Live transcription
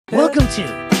Welcome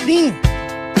to Bean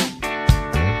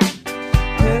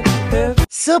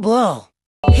Sublol.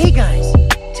 Hey guys,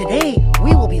 today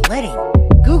we will be letting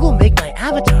Google make my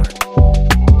avatar.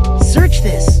 Search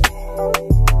this.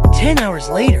 10 hours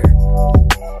later.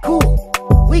 Cool.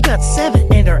 We got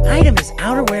 7 and our item is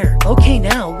outerwear. Okay,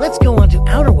 now let's go on to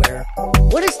outerwear.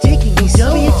 What is taking me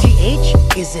so long?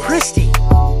 WTH is it? Christy.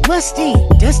 Musty.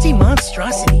 Dusty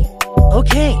monstrosity.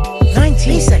 Okay, 19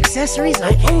 face accessories.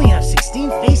 I only have 16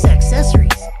 face accessories.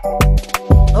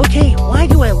 Okay, why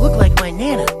do I look like my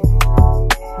Nana?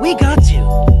 We got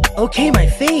to. Okay, my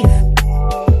fave.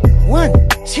 1,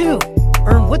 2.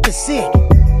 Earn what the sig?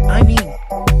 I mean,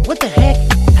 what the heck?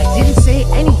 I didn't say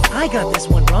any. I got this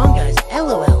one wrong, guys.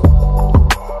 LOL.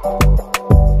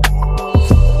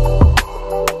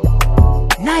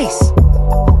 Nice.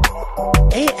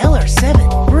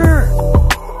 ALR7. Brr.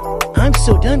 I'm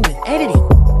so done with editing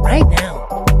right now.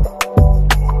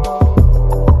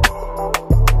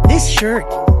 This shirt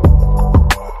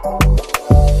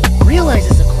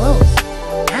realizes a close.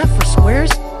 Half for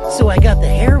squares, so I got the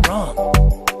hair wrong.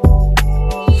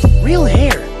 Real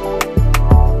hair.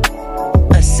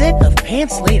 A set of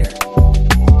pants later.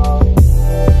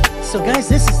 So guys,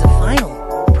 this is the final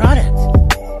product.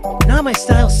 Not my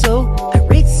style, so I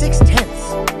rate 6/10.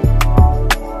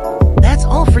 That's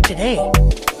all for today.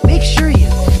 Make sure you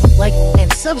like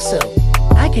and sub so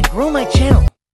I can grow my channel.